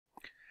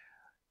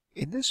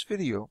In this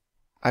video,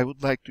 I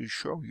would like to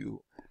show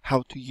you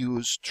how to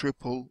use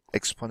triple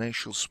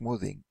exponential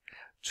smoothing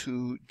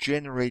to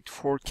generate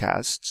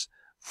forecasts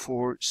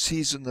for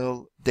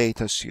seasonal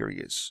data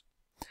series.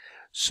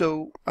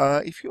 So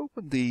if you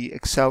open the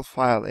Excel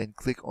file and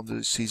click on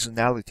the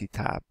Seasonality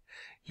tab,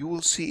 you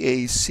will see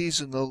a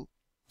seasonal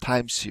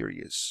time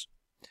series.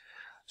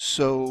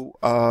 So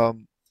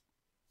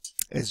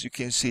as you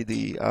can see,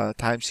 the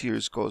time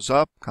series goes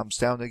up, comes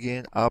down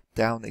again, up,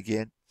 down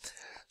again.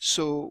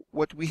 So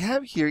what we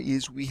have here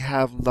is we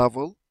have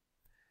level,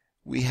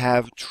 we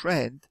have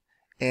trend,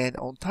 and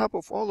on top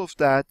of all of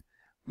that,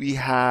 we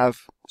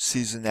have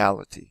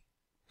seasonality.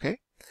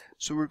 Okay,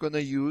 so we're going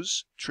to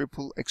use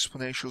triple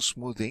exponential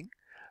smoothing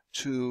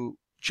to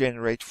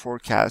generate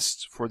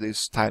forecasts for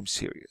this time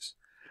series.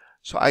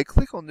 So I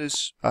click on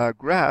this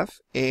graph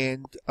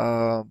and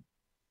I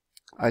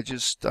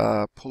just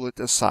pull it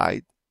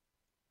aside.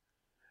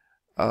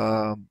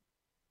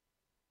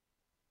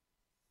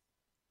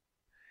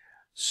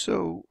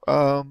 So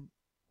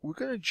we're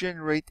going to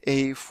generate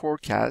a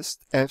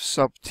forecast f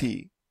sub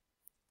t,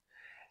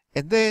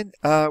 and then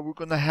we're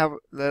going to have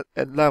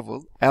a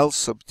level L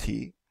sub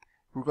t.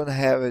 We're going to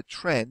have a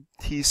trend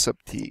t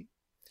sub t.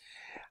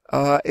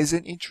 As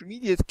an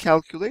intermediate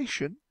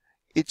calculation,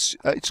 it's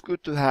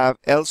good to have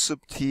L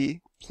sub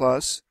t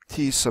plus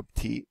t sub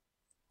t.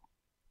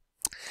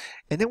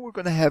 And then we're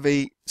going to have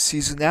a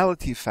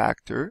seasonality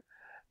factor,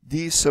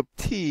 d sub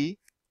t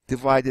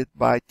divided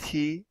by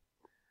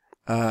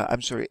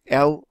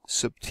L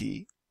sub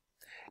t.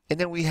 And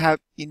then we have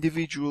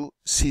individual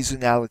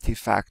seasonality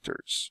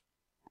factors.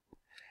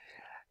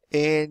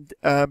 And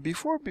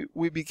before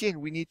we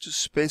begin, we need to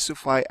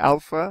specify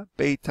alpha,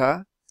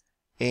 beta,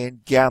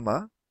 and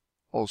gamma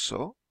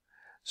also.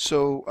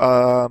 So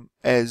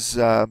as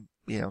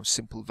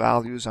simple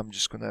values, I'm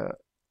just going to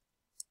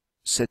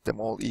set them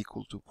all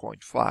equal to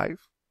 0.5.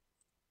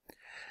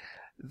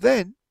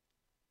 Then,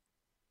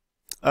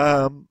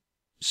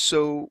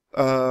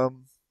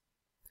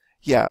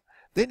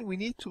 then we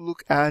need to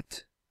look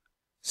at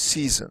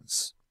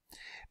seasons,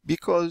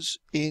 because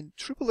in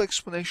triple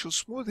exponential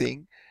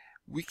smoothing,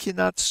 we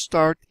cannot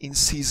start in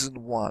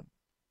season 1.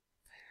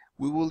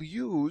 We will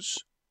use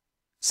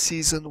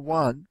season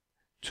 1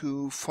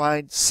 to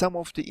find some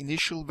of the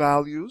initial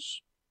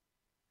values,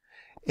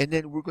 and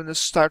then we're going to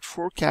start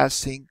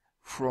forecasting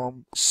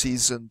from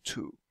season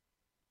 2.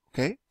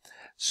 Okay,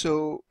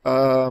 so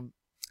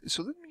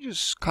so let me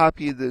just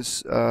copy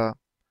this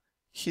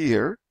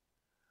here.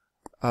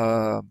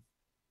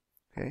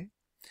 Okay,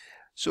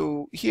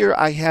 so here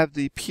I have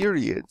the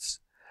periods,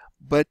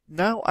 but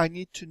now I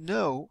need to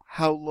know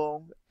how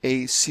long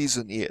a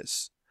season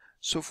is.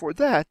 So for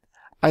that,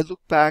 I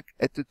look back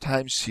at the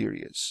time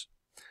series.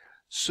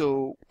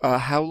 So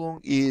how long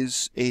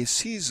is a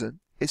season?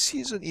 A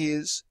season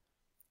is,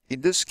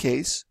 in this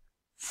case,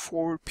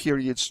 4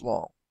 periods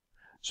long.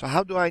 So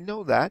how do I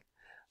know that?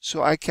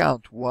 So I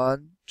count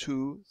 1,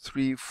 2,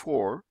 3,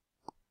 4,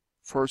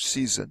 first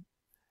season,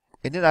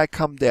 and then I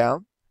come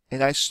down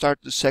and I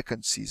start the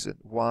second season.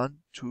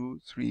 1, 2,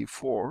 3,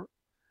 4.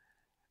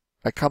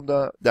 I come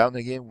down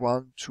again.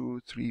 1,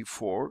 2, 3,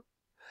 4.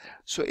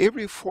 So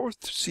every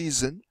fourth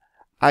season,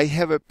 I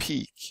have a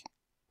peak.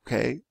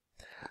 Okay.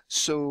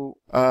 So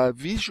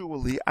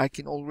visually, I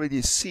can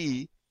already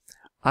see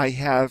I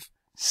have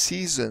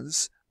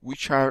seasons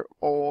which are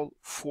all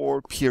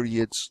 4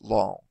 periods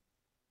long.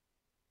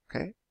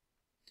 Okay.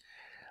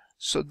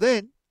 So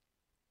then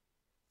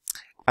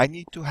I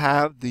need to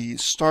have the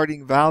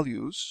starting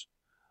values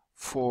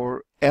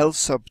for L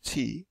sub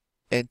t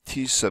and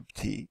t sub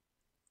t.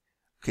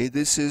 Okay,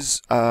 this is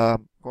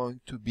going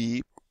to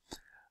be,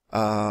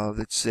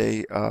 let's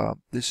say,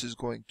 this is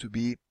going to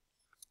be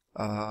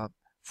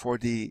for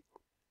the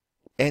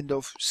end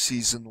of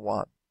season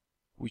 1,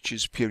 which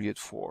is period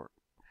 4.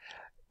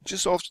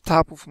 Just off the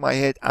top of my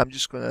head, I'm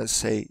just going to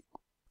say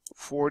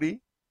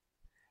 40.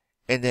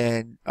 And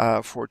then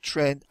for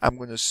trend, I'm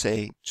going to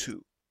say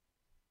 2.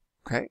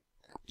 Okay,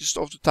 just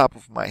off the top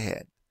of my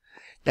head.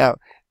 Now,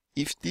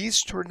 if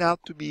these turn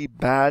out to be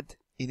bad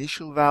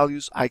initial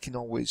values, I can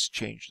always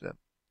change them.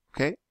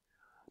 Okay,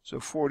 so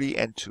 40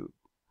 and 2.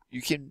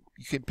 You can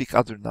pick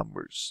other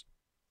numbers.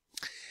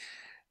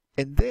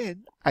 And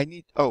then I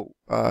need, so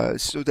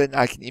then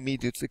I can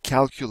immediately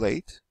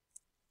calculate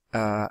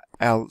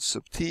L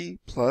sub t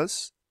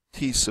plus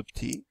t sub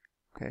t.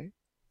 Okay.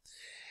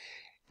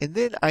 And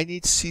then I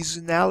need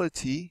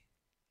seasonality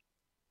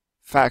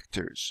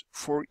factors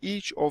for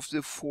each of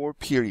the 4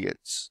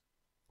 periods.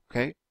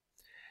 Okay.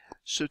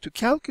 So to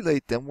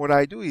calculate them, what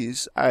I do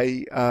is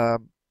I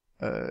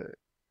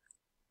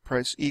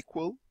press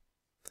equal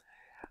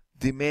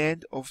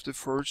demand of the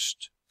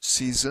first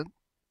season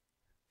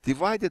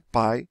divided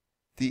by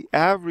the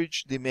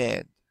average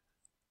demand.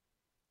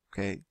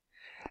 Okay.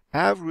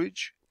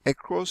 Average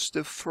across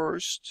the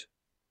first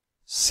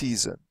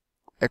season,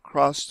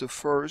 across the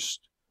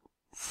first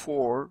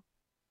 4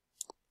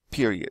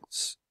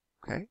 periods.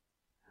 Okay,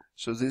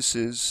 so this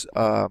is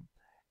F2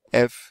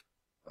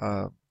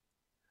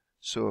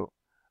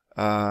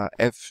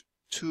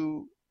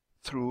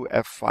 through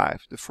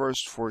F5, the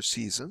first 4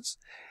 seasons,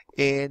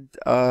 and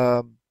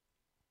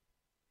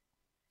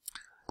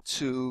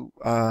to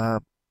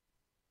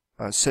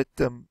set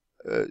them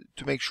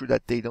to make sure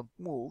that they don't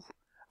move,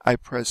 I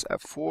press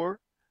F4,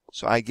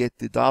 so I get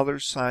the dollar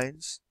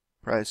signs,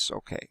 press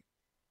OK.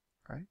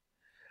 Right?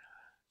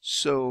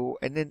 So,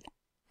 and then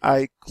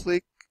I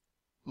click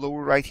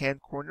lower right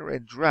hand corner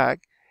and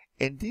drag,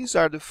 and these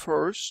are the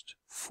first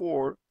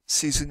 4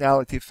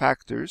 seasonality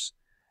factors.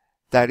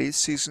 That is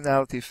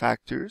seasonality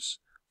factors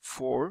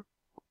for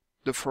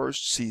the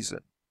first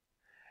season.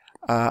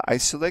 I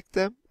select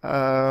them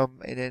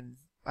and then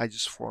I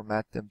just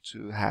format them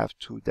to have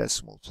 2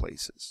 decimal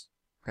places.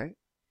 Okay.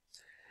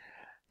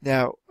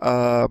 Now,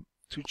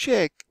 to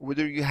check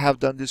whether you have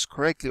done this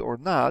correctly or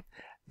not,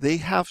 they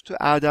have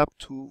to add up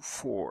to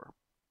 4.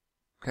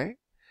 Okay.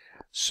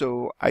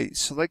 So I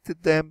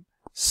selected them,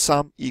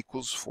 sum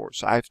equals 4.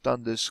 So I've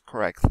done this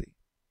correctly.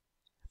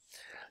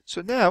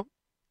 So now,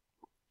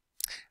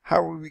 how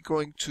are we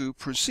going to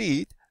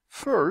proceed?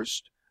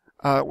 First,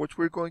 what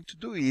we're going to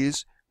do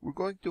is we're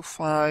going to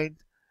find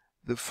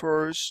the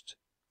first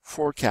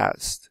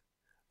forecast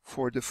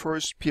for the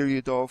first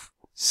period of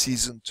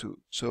season 2.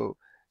 So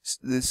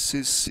this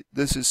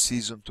is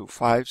season 2,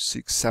 5,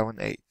 6, 7,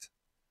 8.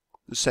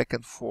 The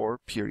second 4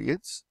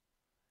 periods.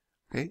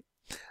 Okay.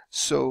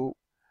 So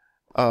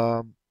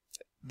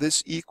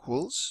this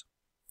equals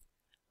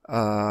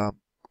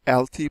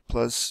LT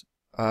plus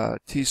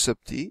T sub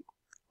T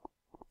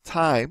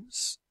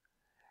times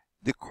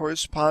the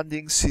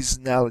corresponding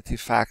seasonality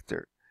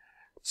factor.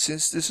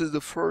 Since this is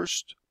the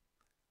first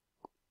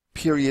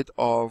period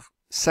of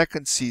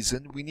second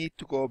season, we need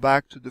to go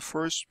back to the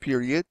first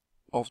period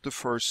of the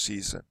first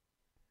season.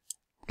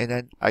 And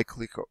then I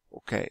click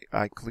OK.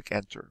 I click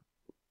Enter.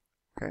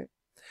 Okay.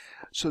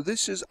 So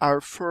this is our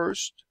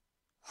first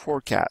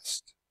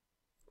forecast.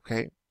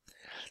 Okay.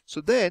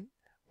 So then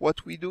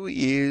what we do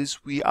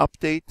is we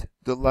update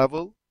the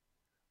level,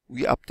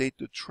 we update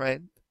the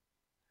trend,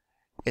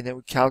 and then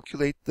we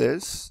calculate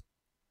this,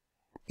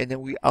 and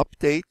then we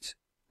update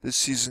the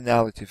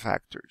seasonality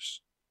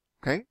factors.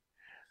 Okay.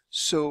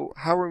 So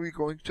how are we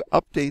going to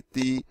update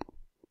the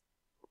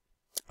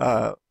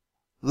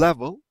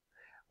level?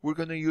 We're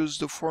going to use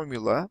the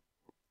formula.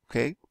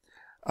 Okay.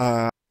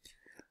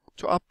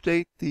 To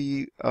update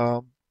the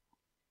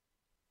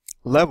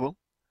level,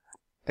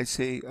 I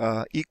say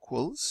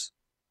equals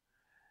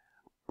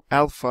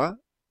alpha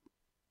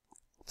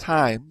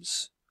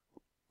times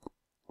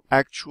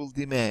actual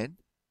demand,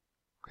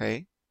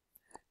 okay,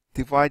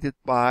 divided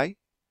by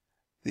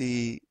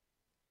the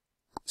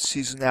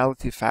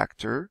seasonality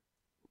factor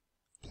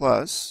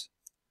plus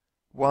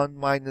 1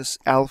 minus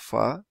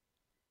alpha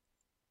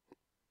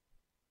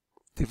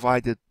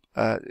divided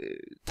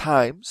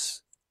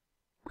times,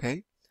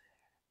 okay,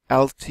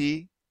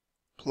 LT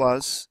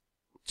plus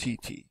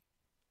TT,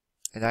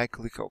 and I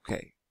click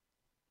OK.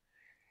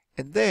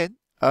 And then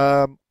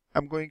I'm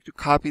going to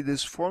copy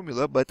this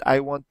formula, but I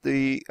want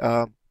the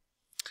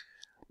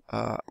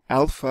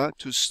alpha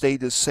to stay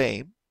the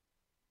same.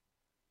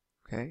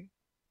 Okay.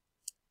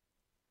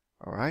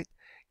 All right.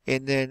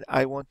 And then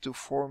I want to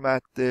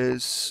format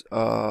this,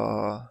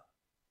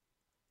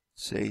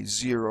 say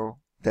 0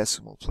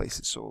 decimal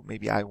places. So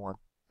maybe I want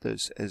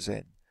this as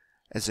an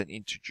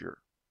integer.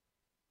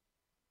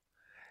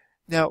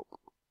 Now,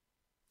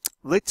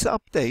 let's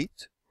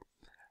update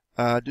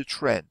the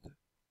trend.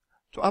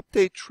 To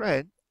update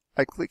trend,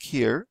 I click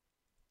here.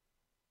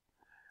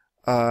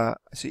 I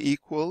say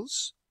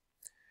equals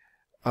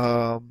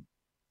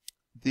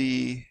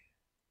the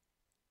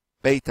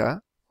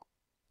beta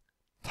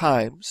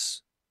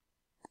times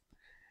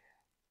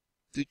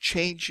the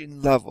change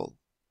in level.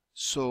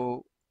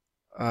 So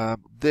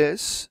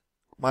this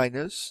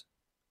minus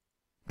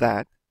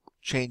that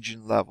change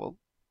in level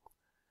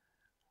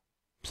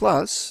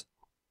plus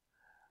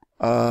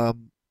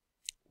 1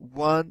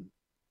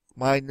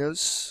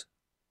 minus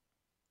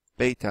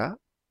beta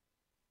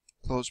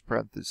close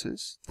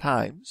parenthesis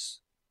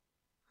times,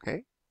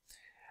 okay,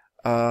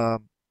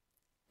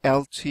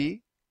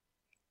 LT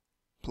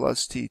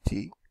plus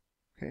TT,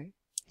 okay,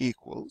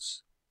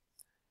 equals,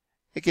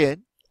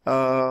 again,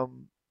 I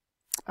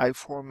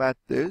format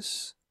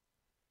this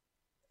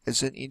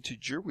as an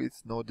integer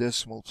with no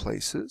decimal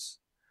places,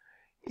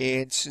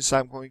 and since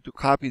I'm going to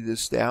copy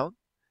this down,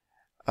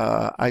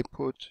 I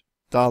put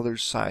dollar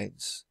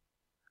signs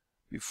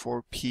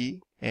before P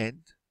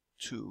and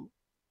 2.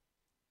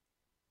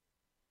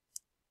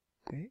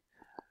 Okay,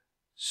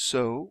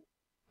 so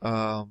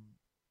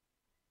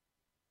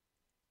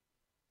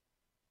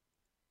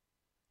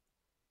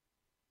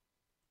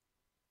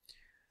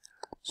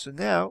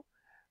now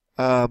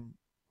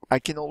I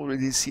can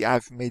already see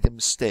I've made a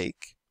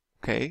mistake.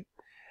 Okay,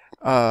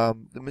 the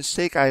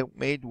mistake I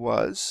made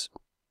was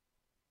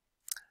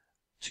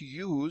to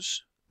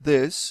use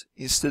this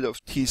instead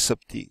of T sub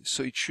T,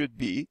 so it should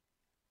be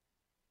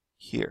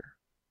here.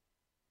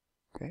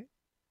 Okay,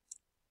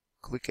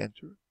 click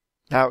Enter.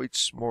 Now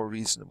it's more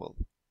reasonable.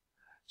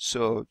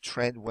 So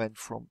trend went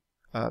from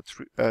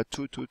 2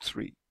 to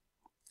 3.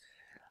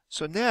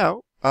 So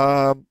now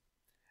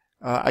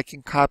I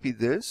can copy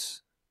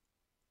this.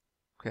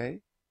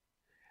 Okay.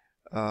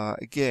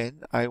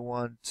 Again, I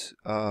want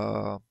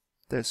no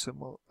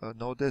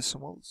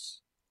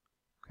decimals.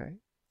 Okay.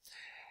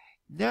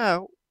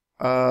 Now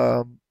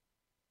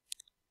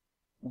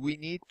we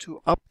need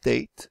to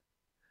update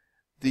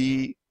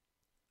the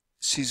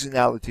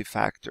seasonality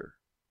factor.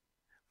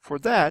 For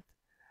that,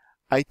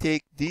 I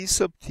take d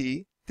sub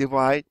t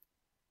divided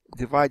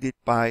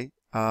by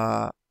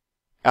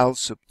L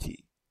sub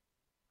t.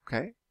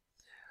 Okay.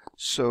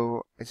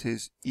 So it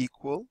is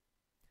equal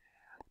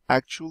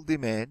actual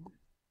demand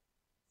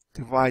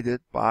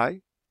divided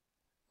by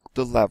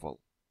the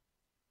level.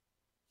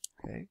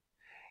 Okay.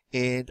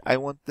 And I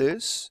want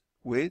this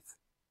with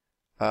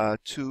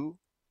 2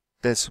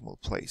 decimal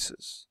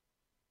places.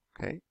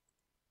 Okay.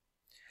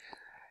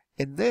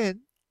 And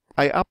then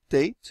I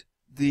update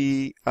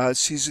the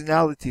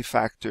seasonality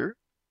factor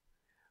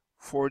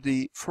for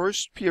the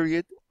first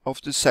period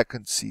of the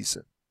second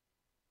season.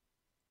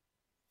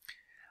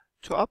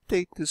 To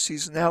update the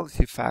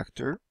seasonality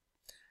factor,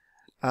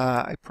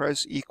 I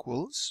press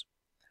equals.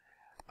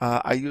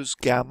 I use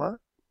gamma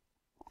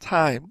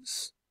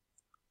times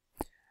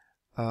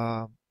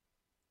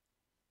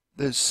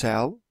this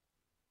cell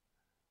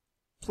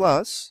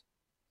plus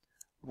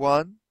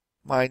 1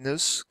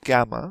 minus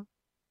gamma,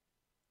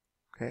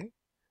 okay,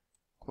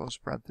 close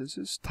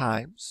parenthesis,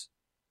 times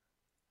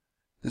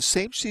the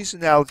same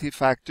seasonality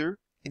factor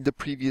in the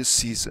previous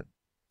season.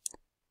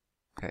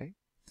 Okay.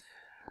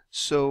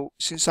 So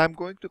since I'm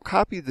going to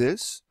copy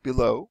this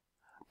below,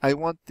 I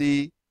want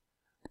the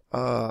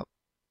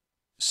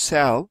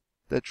cell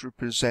that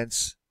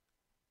represents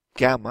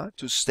gamma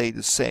to stay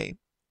the same.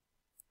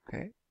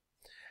 Okay.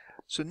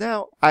 So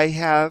now I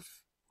have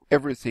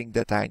everything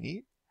that I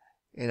need,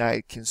 and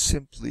I can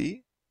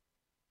simply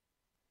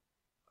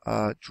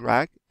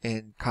drag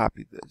and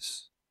copy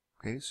this.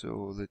 Okay,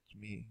 so let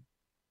me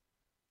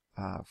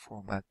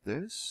format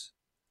this.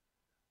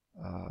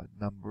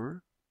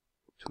 Number,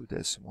 2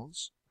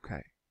 decimals.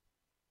 Okay.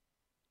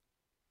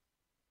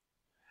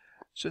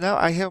 So now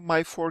I have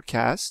my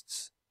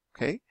forecasts.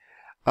 Okay.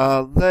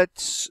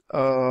 Let's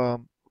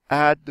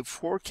add the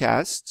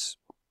forecasts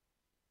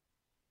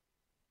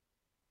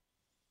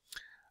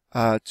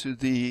to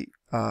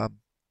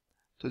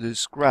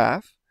this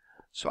graph.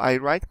 So I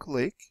right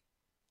click.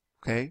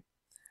 Okay.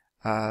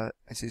 I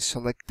say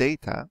select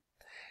data.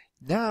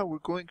 Now we're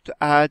going to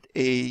add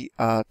a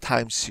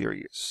time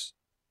series.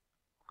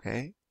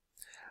 Okay.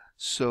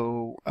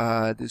 So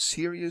the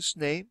series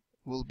name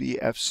will be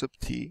f sub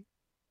t.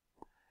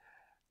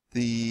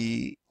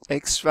 The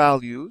x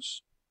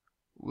values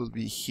will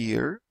be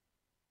here.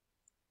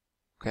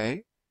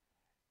 Okay.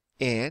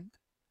 And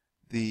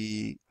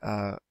the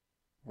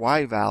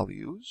y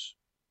values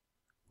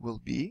will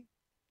be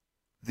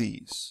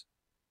these.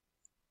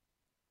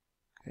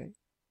 Okay.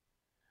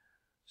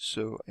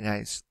 So, and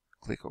I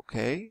click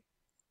OK.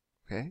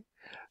 Okay.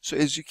 So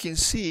as you can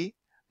see,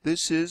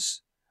 this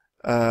is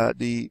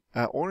the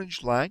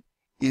orange line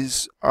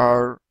is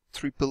our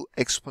triple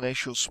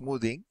exponential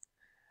smoothing